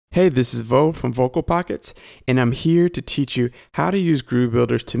Hey, this is Vo from Vocal Pockets, and I'm here to teach you how to use groove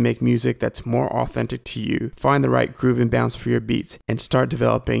builders to make music that's more authentic to you, find the right groove and bounce for your beats, and start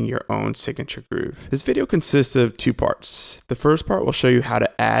developing your own signature groove. This video consists of two parts. The first part will show you how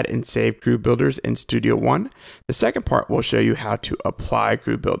to add and save groove builders in Studio One. The second part will show you how to apply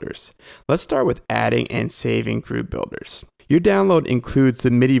groove builders. Let's start with adding and saving groove builders. Your download includes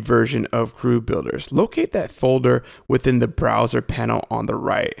the MIDI version of Groove Builders. Locate that folder within the browser panel on the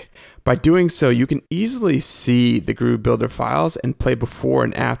right. By doing so, you can easily see the Groove Builder files and play before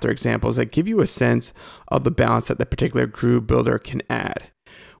and after examples that give you a sense of the balance that the particular Groove Builder can add.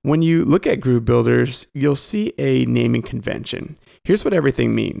 When you look at Groove Builders, you'll see a naming convention. Here's what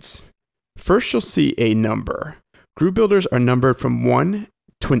everything means. First, you'll see a number. Groove Builders are numbered from 1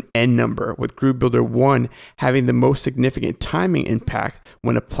 to an N number, with Groove Builder 1 having the most significant timing impact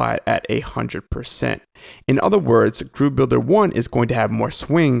when applied at 100%. In other words, Groove Builder 1 is going to have more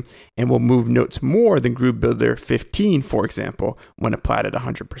swing and will move notes more than Groove Builder 15, for example, when applied at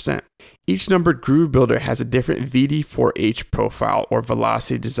 100%. Each numbered Groove Builder has a different VD4H profile or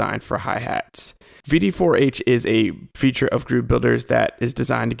velocity designed for hi-hats. VD4H is a feature of Groove Builders that is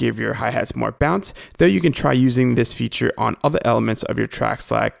designed to give your hi-hats more bounce, though you can try using this feature on other elements of your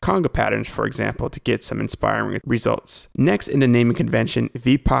tracks like conga patterns, for example, to get some inspiring results. Next, in the naming convention,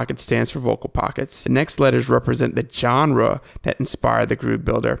 V pocket stands for vocal pockets. The next letters represent the genre that inspired the Groove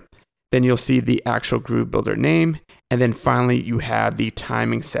Builder. Then you'll see the actual Groove Builder name, and then finally you have the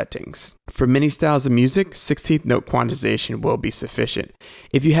timing settings. For many styles of music, 16th note quantization will be sufficient.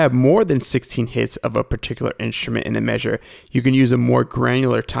 If you have more than 16 hits of a particular instrument in a measure, you can use a more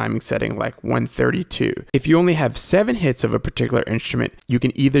granular timing setting like 132. If you only have 7 hits of a particular instrument, you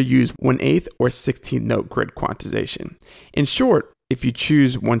can either use 1/8 or 16th note grid quantization. In short, if you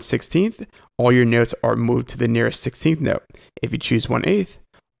choose 1/16th, all your notes are moved to the nearest 16th note. If you choose 1/8,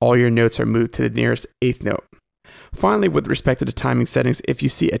 all your notes are moved to the nearest 8th note. Finally, with respect to the timing settings, if you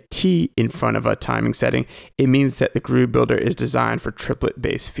see a T in front of a timing setting, it means that the Groove Builder is designed for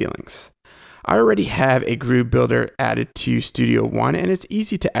triplet-based feelings. I already have a Groove Builder added to Studio One, and it's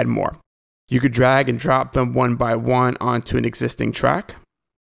easy to add more. You could drag and drop them one by one onto an existing track,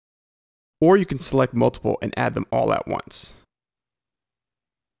 or you can select multiple and add them all at once.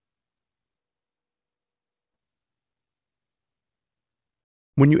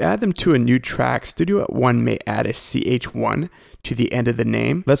 When you add them to a new track, Studio One may add a CH1 to the end of the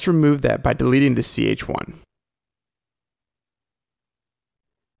name. Let's remove that by deleting the CH1.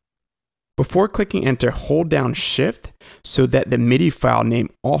 Before clicking enter, hold down Shift so that the MIDI file name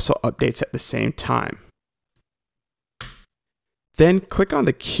also updates at the same time. Then click on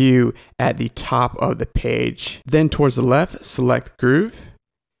the Q at the top of the page. Then towards the left, select Groove.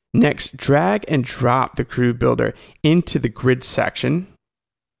 Next, drag and drop the Groove Builder into the grid section.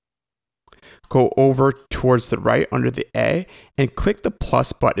 Go over towards the right under the A and click the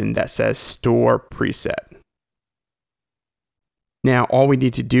plus button that says Store Preset. Now all we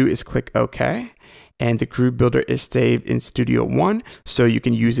need to do is click OK, and the Groove Builder is saved in Studio One so you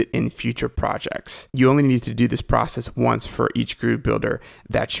can use it in future projects. You only need to do this process once for each Groove Builder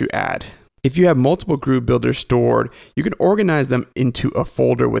that you add. If you have multiple Groove Builders stored, you can organize them into a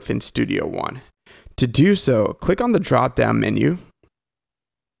folder within Studio One. To do so, click on the drop-down menu.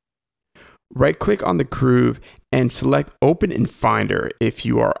 Right-click on the groove and select Open in Finder if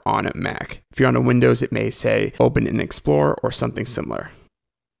you are on a Mac. If you're on a Windows, it may say Open in Explorer or something similar.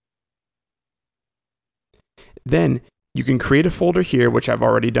 Then you can create a folder here, which I've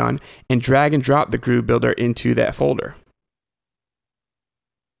already done, and drag and drop the Groove Builder into that folder.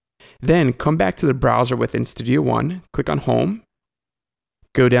 Then come back to the browser within Studio One, click on Home,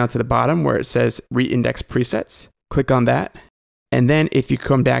 go down to the bottom where it says Reindex Presets, click on that. And then if you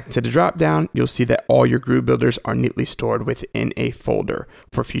come back to the drop down, you'll see that all your Groove Builders are neatly stored within a folder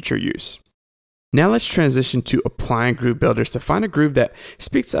for future use. Now let's transition to applying Groove Builders to find a groove that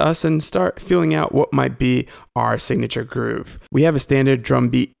speaks to us and start feeling out what might be our signature groove. We have a standard drum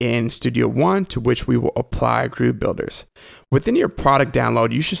beat in Studio One to which we will apply Groove Builders. Within your product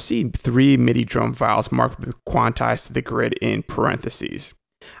download, you should see 3 MIDI drum files marked with Quantize to the grid in parentheses.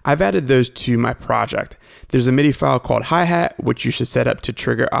 I've added those to my project. There's a MIDI file called hi-hat, which you should set up to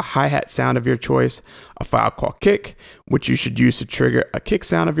trigger a hi-hat sound of your choice, a file called kick, which you should use to trigger a kick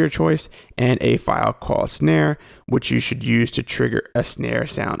sound of your choice, and a file called snare, which you should use to trigger a snare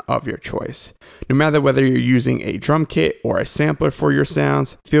sound of your choice. No matter whether you're using a drum kit or a sampler for your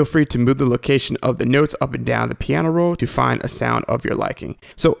sounds, feel free to move the location of the notes up and down the piano roll to find a sound of your liking.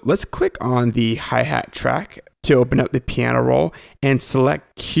 So let's click on the hi-hat track to open up the piano roll and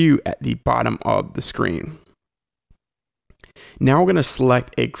select Q at the bottom of the screen. Now we're going to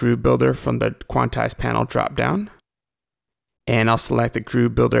select a groove builder from the Quantize panel drop down. And I'll select the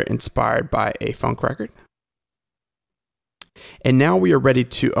groove builder inspired by a funk record. And now we are ready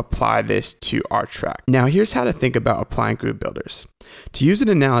to apply this to our track. Now here's how to think about applying groove builders. To use an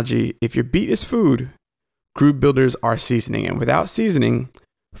analogy, if your beat is food, groove builders are seasoning, and without seasoning,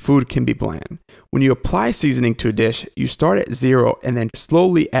 food can be bland. When you apply seasoning to a dish, you start at 0 and then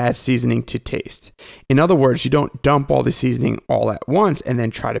slowly add seasoning to taste. In other words, you don't dump all the seasoning all at once and then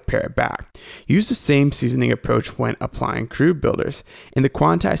try to pare it back. Use the same seasoning approach when applying groove builders. In the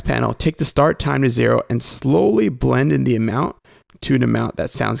Quantize panel, take the start time to 0 and slowly blend in the amount to an amount that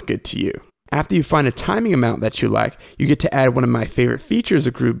sounds good to you. After you find a timing amount that you like, you get to add one of my favorite features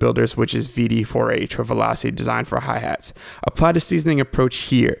of groove builders, which is VD4H, or velocity designed for hi-hats. Apply the seasoning approach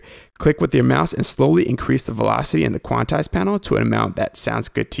here. Click with your mouse and slowly increase the velocity in the Quantize panel to an amount that sounds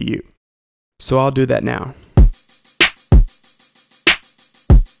good to you. So I'll do that now.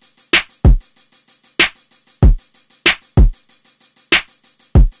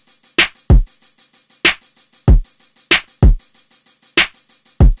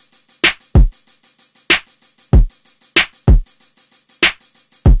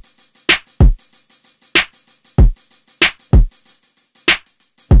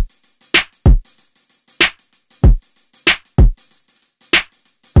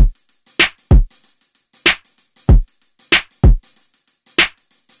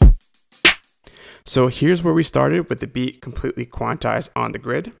 So here's where we started with the beat completely quantized on the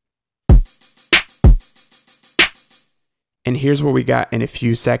grid. And here's where we got in a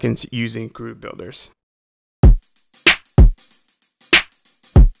few seconds using groove builders.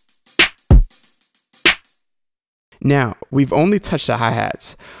 Now, we've only touched the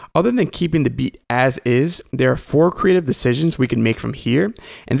hi-hats. Other than keeping the beat as is, there are 4 creative decisions we can make from here,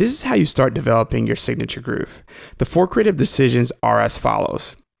 and this is how you start developing your signature groove. The 4 creative decisions are as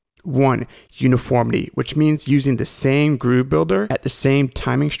follows. 1. Uniformity, which means using the same groove builder at the same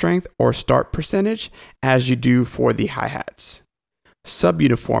timing strength or start percentage as you do for the hi-hats.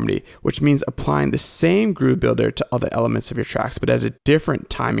 Subuniformity, which means applying the same groove builder to other elements of your tracks but at a different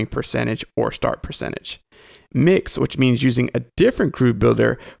timing percentage or start percentage. Mix, which means using a different groove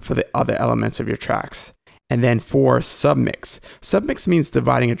builder for the other elements of your tracks. And then 4, submix. Submix means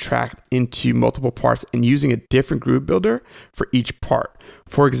dividing a track into multiple parts and using a different groove builder for each part.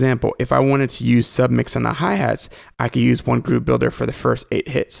 For example, if I wanted to use submix on the hi-hats, I could use one groove builder for the first 8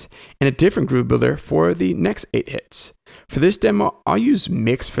 hits and a different groove builder for the next 8 hits. For this demo, I'll use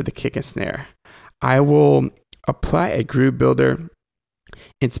mix for the kick and snare. I will apply a groove builder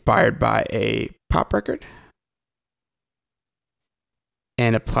inspired by a pop record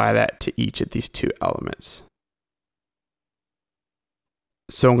and apply that to each of these 2 elements.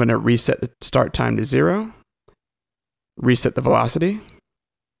 So I'm going to reset the start time to 0, reset the velocity,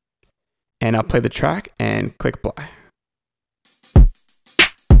 and I'll play the track and click play.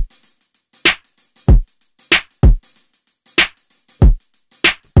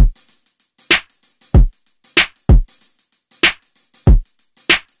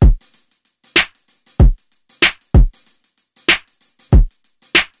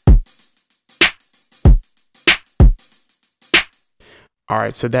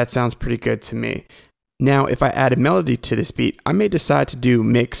 Alright, so that sounds pretty good to me. Now, if I add a melody to this beat, I may decide to do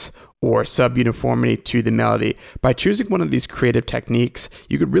mix or subuniformity to the melody. By choosing one of these creative techniques,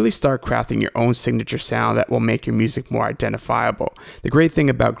 you could really start crafting your own signature sound that will make your music more identifiable. The great thing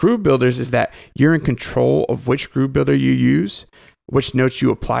about groove builders is that you're in control of which groove builder you use, which notes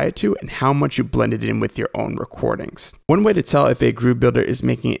you apply it to, and how much you blend it in with your own recordings. One way to tell if a groove builder is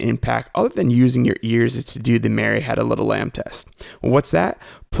making an impact other than using your ears is to do the Mary Had a Little Lamb test. Well, what's that?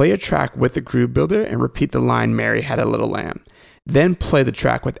 Play a track with the groove builder and repeat the line Mary Had a Little Lamb. Then play the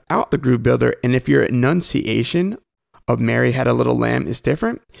track without the groove builder, and if your enunciation of Mary Had a Little Lamb is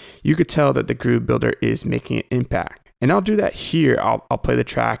different, you could tell that the groove builder is making an impact. And I'll do that here. I'll play the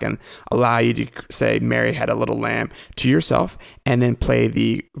track and allow you to say Mary Had a Little Lamb to yourself, and then play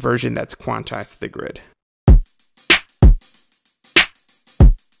the version that's quantized to the grid.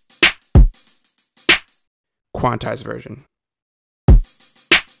 Quantized version.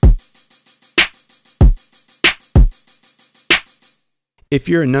 If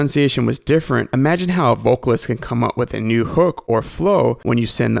your enunciation was different, imagine how a vocalist can come up with a new hook or flow when you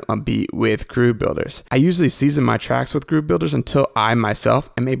send them a beat with groove builders. I usually season my tracks with groove builders until I myself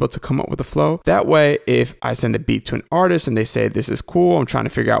am able to come up with a flow. That way, if I send the beat to an artist and they say, this is cool, I'm trying to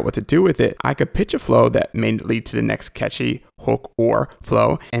figure out what to do with it, I could pitch a flow that may lead to the next catchy hook, or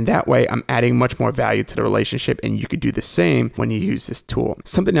flow. And that way I'm adding much more value to the relationship, and you could do the same when you use this tool.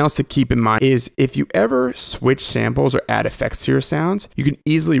 Something else to keep in mind is if you ever switch samples or add effects to your sounds, you can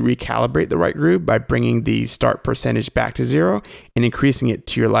easily recalibrate the right groove by bringing the start percentage back to 0 and increasing it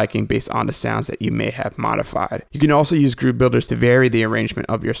to your liking based on the sounds that you may have modified. You can also use groove builders to vary the arrangement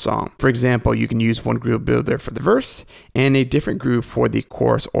of your song. For example, you can use one groove builder for the verse and a different groove for the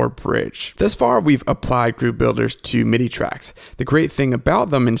chorus or bridge. Thus far, we've applied groove builders to MIDI tracks. The great thing about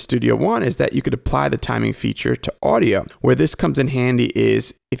them in Studio One is that you could apply the timing feature to audio. Where this comes in handy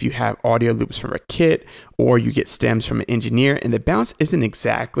is if you have audio loops from a kit or you get stems from an engineer and the bounce isn't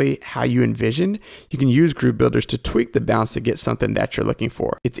exactly how you envisioned, you can use groove builders to tweak the bounce to get something that you're looking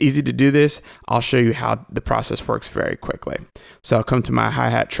for. It's easy to do this. I'll show you how the process works very quickly. So I'll come to my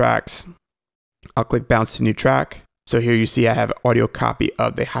hi-hat tracks. I'll click bounce to new track. So here you see I have an audio copy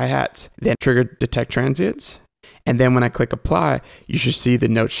of the hi-hats, then trigger detect transients. And then when I click apply, you should see the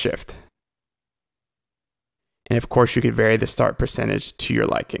notes shift. And of course, you could vary the start percentage to your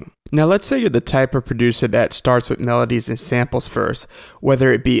liking. Now, let's say you're the type of producer that starts with melodies and samples first,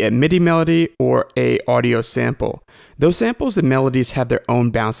 whether it be a MIDI melody or a audio sample. Those samples and melodies have their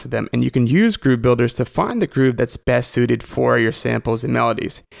own bounce to them, and you can use groove builders to find the groove that's best suited for your samples and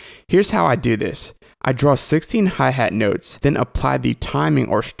melodies. Here's how I do this. I draw 16 hi-hat notes, then apply the timing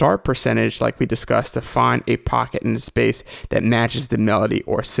or start percentage like we discussed to find a pocket in the space that matches the melody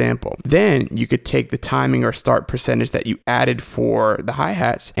or sample. Then you could take the timing or start percentage that you added for the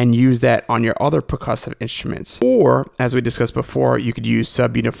hi-hats and use that on your other percussive instruments. Or, as we discussed before, you could use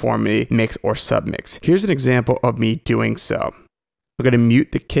sub-uniformity mix or submix. Here's an example of me doing so. I'm going to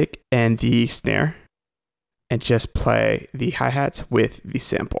mute the kick and the snare and just play the hi-hats with the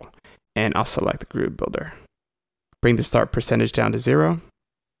sample. And I'll select the groove builder. Bring the start percentage down to 0,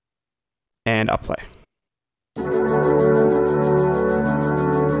 and I'll play.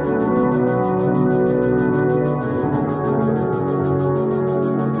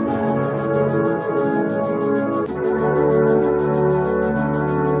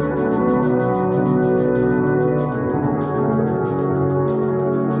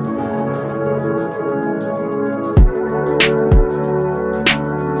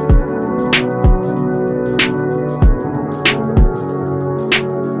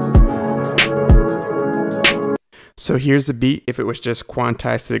 So here's the beat if it was just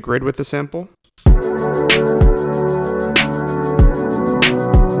quantized to the grid with the sample.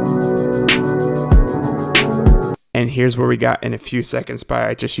 And here's where we got in a few seconds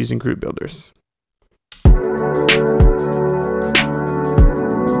by just using groove builders.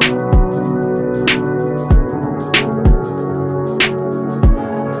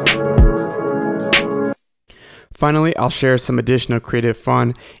 Finally, I'll share some additional creative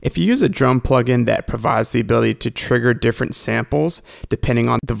fun. If you use a drum plugin that provides the ability to trigger different samples depending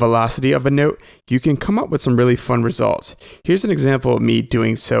on the velocity of a note, you can come up with some really fun results. Here's an example of me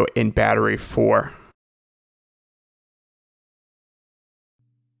doing so in Battery 4.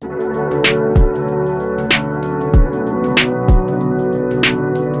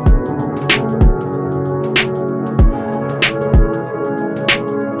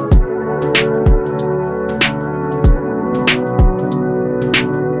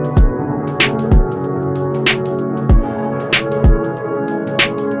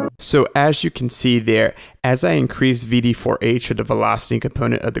 So as you can see there, as I increase VD4H, or the velocity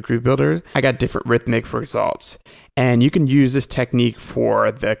component of the groove builder, I got different rhythmic results. And you can use this technique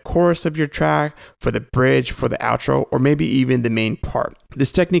for the chorus of your track, for the bridge, for the outro, or maybe even the main part.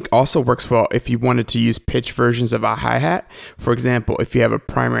 This technique also works well if you wanted to use pitch versions of a hi-hat. For example, if you have a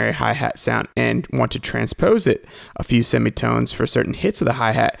primary hi-hat sound and want to transpose it a few semitones for certain hits of the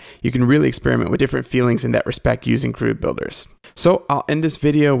hi-hat, you can really experiment with different feelings in that respect using groove builders. So I'll end this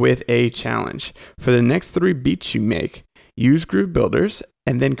video with a challenge. For the next 3 beats you make, use groove builders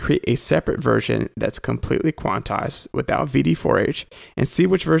and then create a separate version that's completely quantized without VD4H and see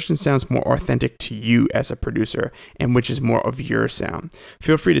which version sounds more authentic to you as a producer and which is more of your sound.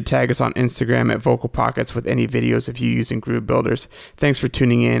 Feel free to tag us on Instagram at Vocal Pockets with any videos of you using groove builders. Thanks for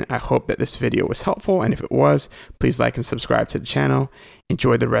tuning in. I hope that this video was helpful, and if it was, please like and subscribe to the channel.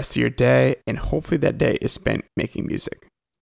 Enjoy the rest of your day, and hopefully that day is spent making music.